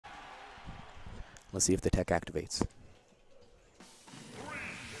Let's see if the tech activates. All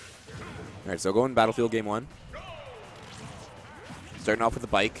right, so going Battlefield Game 1. Starting off with the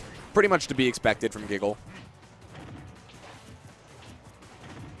bike. Pretty much to be expected from Giggle.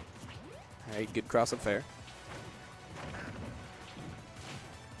 All right, good cross up fair.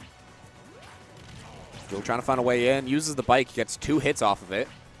 Giggle trying to find a way in. Uses the bike. Gets 2 hits off of it.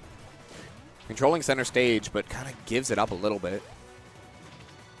 Controlling center stage, but kind of gives it up a little bit.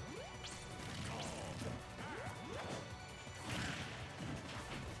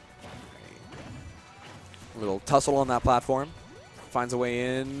 A little tussle on that platform. Finds a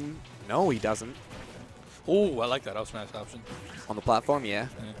way in. No, he doesn't. Oh, I like that up smash option. On the platform, yeah.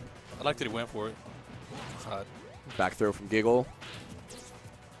 I like that he went for it. It's hot. Back throw from Giggle.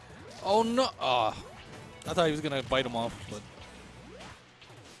 Oh, no. Oh, I thought he was going to bite him off, but.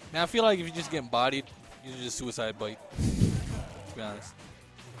 Man, I feel like if you're just getting bodied, you just suicide bite. To be honest.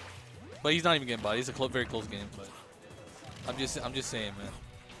 But he's not even getting bodied. It's a very close game, but I'm just saying, man.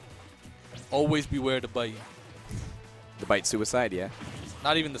 Always beware the bite. The bite suicide, yeah.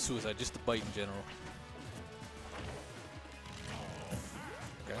 Not even the suicide, just the bite in general.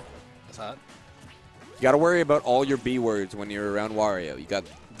 Okay, that's hot. You got to worry about all your B words when you're around Wario. You got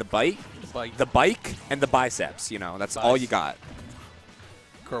the bite, the bike, and the biceps. You know, that's all you got.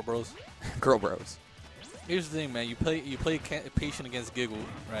 Curl bros. Curl bros. Here's the thing, man. You play patient against Giggle,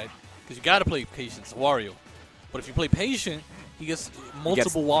 right? Because you got to play patience, Wario. But if you play patient, he gets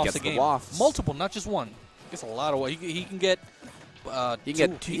multiple wafts a game. Multiple, not just one. He gets a lot of. He can get. He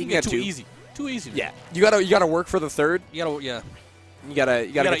can get two easy. Too easy. Yeah. You gotta work for the third. You gotta You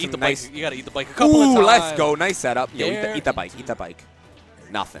gotta eat the bike. You gotta eat the bike a couple of times. Ooh, let's go. Nice setup. Yo, eat that bike. Eat that bike.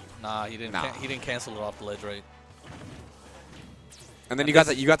 Nothing. Nah, he didn't. He didn't cancel it off the ledge, right? And then you got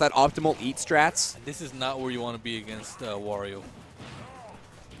that optimal eat strats. This is not where you want to be against Wario.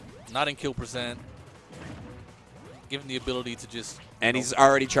 Not in kill percent. Given the ability to just. And he's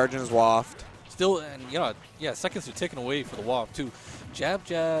already charging his waft. Still, and yeah, seconds are taken away for the waft too. Jab,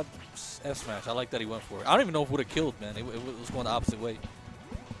 jab, F smash. I like that he went for it. I don't even know if it would have killed, man. It was going the opposite way.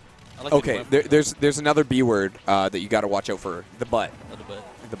 I like okay, there's another B word that you got to watch out for. The butt. Oh, the butt.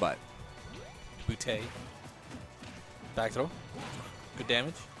 The butt. Butte. Back throw. Good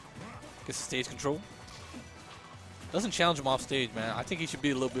damage. Gets the stage control. Doesn't challenge him off stage, man. I think he should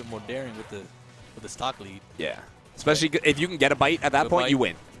be a little bit more daring with the stock lead. Yeah. Especially if you can get a bite at that point, you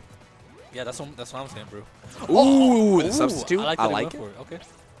win. Yeah, that's what I'm saying, bro. Ooh, the substitute. I like it. Okay.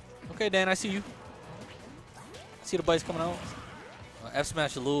 Okay, Dan, I see you. See the bites coming out. F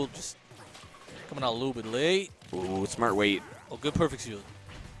smash just coming out a little bit late. Ooh, smart wait. Oh, good perfect shield.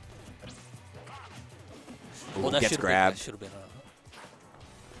 Ooh, that gets grabbed. That should have been.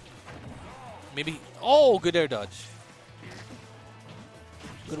 Maybe. Oh, good air dodge.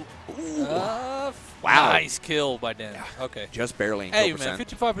 Good. Wow. Nice kill by Dan. Okay. Just barely. Hey, man,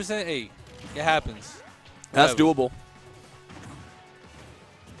 55%. Hey, it happens. That's doable.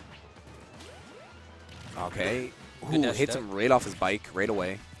 Okay. Ooh, hits him right off his bike right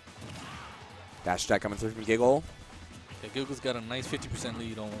away. Dash attack coming through from Giggle. Yeah, Giggle's got a nice 50%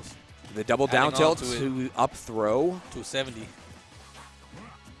 lead almost. The double down tilt to up throw. To a 70.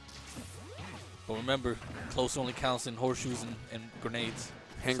 But remember, close only counts in horseshoes and grenades.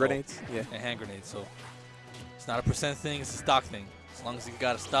 Hand grenades? Yeah. And hand grenades. So it's not a percent thing, it's a stock thing. As long as you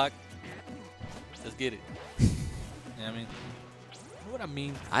got a stock, let's get it. You know what I mean? You know what I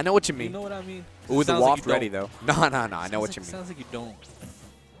mean? I know what you mean. You know what I mean? Ooh, the waft ready, though. No, I know what you mean. Sounds like you don't.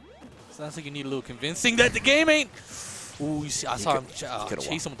 Sounds like you need a little convincing that the game ain't. Ooh, you see, I saw him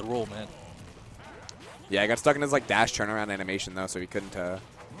chase him with the roll, man. Yeah, I got stuck in his dash turnaround animation, though, so he couldn't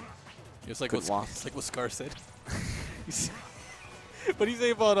it's like what Scar said. What did he say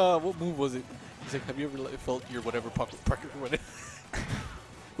about, what move was it? He's like, have you ever felt your whatever pocket running?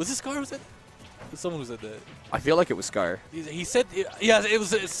 Was it Scar who said that? Was someone who said that? I feel like it was Scar. He said, yeah, it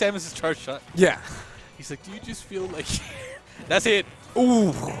was Samus's charge shot. Yeah. He's like, do you just feel like... That's it.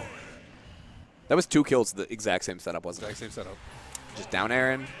 Ooh. That was 2 kills, the exact same setup, wasn't it? Exact same setup. Just down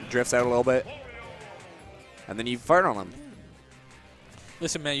Aaron, drifts out a little bit. And then you fire on him.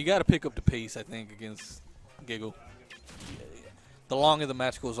 Listen, man, you got to pick up the pace, I think, against Giggle. The longer the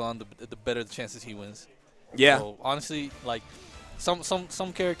match goes on, the better the chances he wins. Yeah. So honestly, like some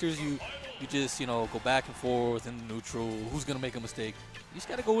characters, you just go back and forth in the neutral. Who's gonna make a mistake? You just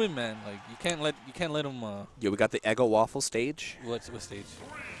gotta go in, man. Like you can't let them. Yeah, we got the Eggo Waffle stage. What stage?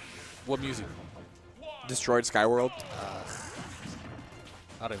 What music? Destroyed Skyworld.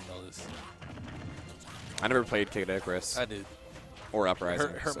 I don't even know this. I never played Kid Icarus. I did. Or Uprising.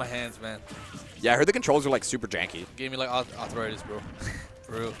 Hurt my hands, man. Yeah, I heard the controls are super janky. Gave me arthritis, bro.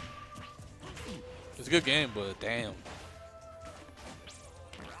 For real. a good game, but damn.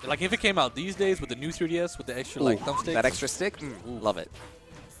 Like if it came out these days with the new 3DS with the extra like thumbsticks. That extra stick, love it.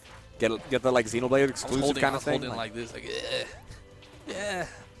 Get the like Xenoblade exclusive kind of thing. Holding like this, like yeah.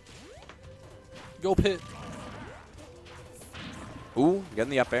 Go Pit. Ooh,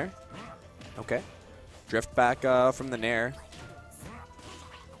 getting the up air. Okay. Drift back from the nair.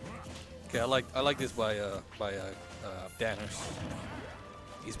 Okay, I like this by Danners.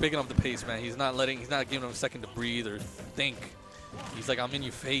 He's picking up the pace, man. He's not giving him a second to breathe or think. He's like, I'm in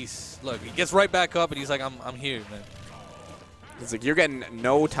your face. Look, he gets right back up and he's like, I'm here, man. It's like you're getting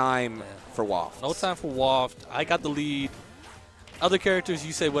no time for Waft. No time for Waft. I got the lead. Other characters,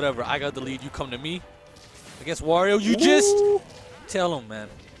 you say whatever. I got the lead. You come to me. Against Wario, you just tell him, man.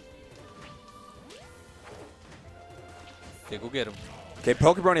 Okay, go get him. Okay,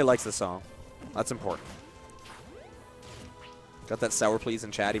 Pokebrony likes the song. That's important. Got that sour please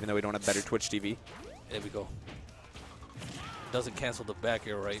in chat, even though we don't have better Twitch TV. There we go. Doesn't cancel the back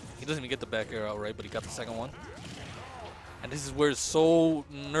air right. He doesn't even get the back air out right, but he got the second one. And this is where it's so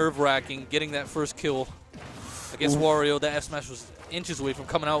nerve-wracking, getting that first kill against Wario. That F smash was inches away from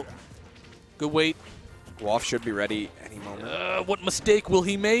coming out. Good wait. Waft should be ready any moment. What mistake will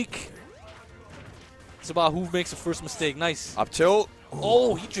he make? It's about who makes the first mistake. Nice. Up tilt.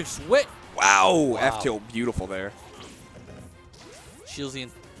 Oh, he just wet. Wow. F tilt, beautiful there. Shields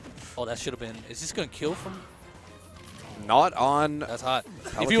in. Oh, that should have been. Is this gonna kill from? Not on. That's hot.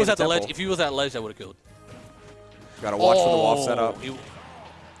 If he was at the ledge, that would have killed. Gotta watch for the Waft setup.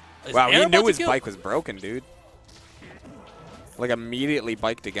 Wow, he knew his bike was broken, dude. Like immediately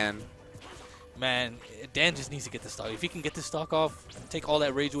biked again. Man, Dan just needs to get the stock. If he can get this stock off, take all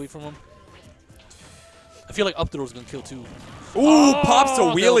that rage away from him. I feel like up throw is gonna kill too. Ooh, pops a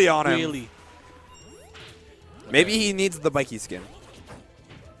wheelie on him. Wheelie. Maybe he needs the bikey skin.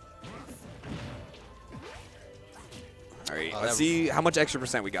 All right, let's see how much extra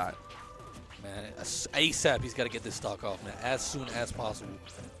percent we got. Man, ASAP, he's got to get this stock off, man, as soon as possible.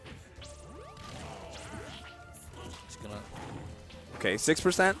 Just gonna. Okay,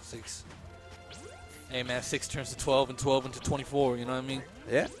 6%. 6. Hey, man, 6 turns to 12 and 12 into 24. You know what I mean?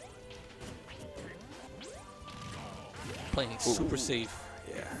 Yeah. Playing super safe.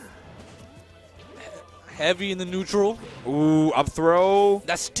 Yeah. Heavy in the neutral. Ooh, up throw.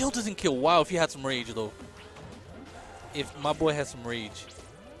 That still doesn't kill. Wow, if he had some rage, though. If my boy had some rage.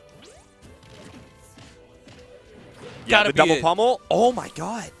 Yeah, the double pummel. Oh, my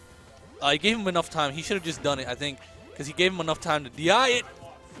God. He gave him enough time. He should have just done it, I think, because he gave him enough time to DI it.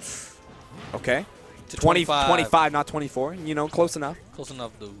 Okay. To 25, not 24. You know, close enough. Close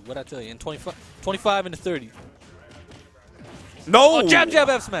enough, dude. What'd I tell you? And 25 into 30. No! Oh, jab,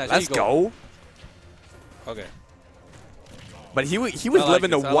 F smash. Let's go. Okay. But he was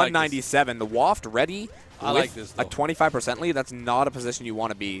living to 197. The Waft ready with a 25% lead. That's not a position you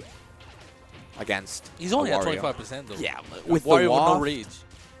want to be against. He's only at 25% though. Yeah, with Wario with no rage.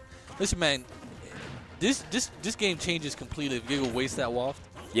 Listen, man, this game changes completely if Giggle wastes that Waft.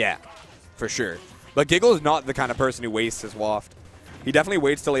 Yeah, for sure. But Giggle is not the kind of person who wastes his Waft. He definitely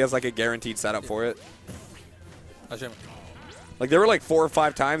waits till he has like a guaranteed setup for it. Like there were like 4 or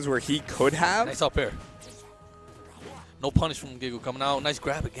 5 times where he could have. Nice up air. No punish from Giggle coming out. Nice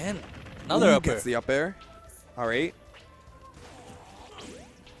grab again. Another up air. Gets the up air. All right.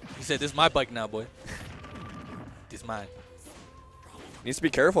 He said, "This is my bike now, boy. This is mine." Needs to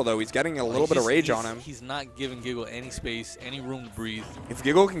be careful though. He's getting a little bit of rage on him. He's not giving Giggle any space, any room to breathe. If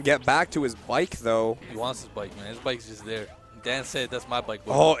Giggle can get back to his bike though. He wants his bike, man. His bike's just there. Dan said, "That's my bike,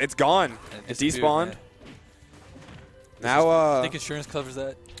 boy." Oh, it's gone. It despawned. Now, I think insurance covers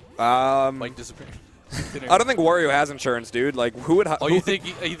that. Bike disappearing. I don't think Wario has insurance, dude. Like, who would? Oh, you think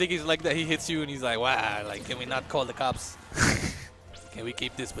he's like that? He hits you and he's like, "Wow, like, can we not call the cops? Can we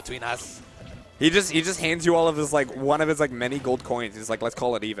keep this between us?" He just hands you all of his one of his many gold coins. He's like, "Let's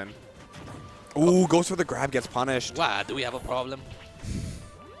call it even." Ooh, goes for the grab, gets punished. Wow, do we have a problem?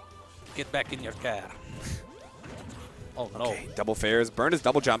 Get back in your car. Oh no! Okay, double fares. Burned his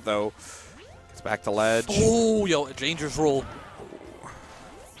double jump though. It's back to ledge. Oh, yo, a dangerous roll.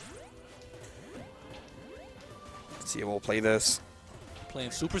 See if we'll play this.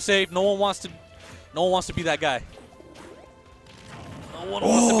 Playing super safe. No one wants to be that guy. No one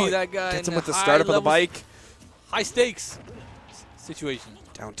wants to be that guy. Gets him with the startup of the bike. High stakes situation.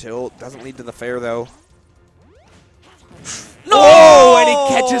 Down tilt. Doesn't lead to the fair though. No! Oh, and he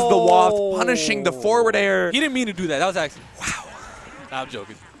catches the Waft, punishing the forward air. He didn't mean to do that. That was accident. Wow. Nah, I'm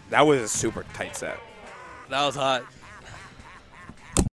joking. That was a super tight set. That was hot.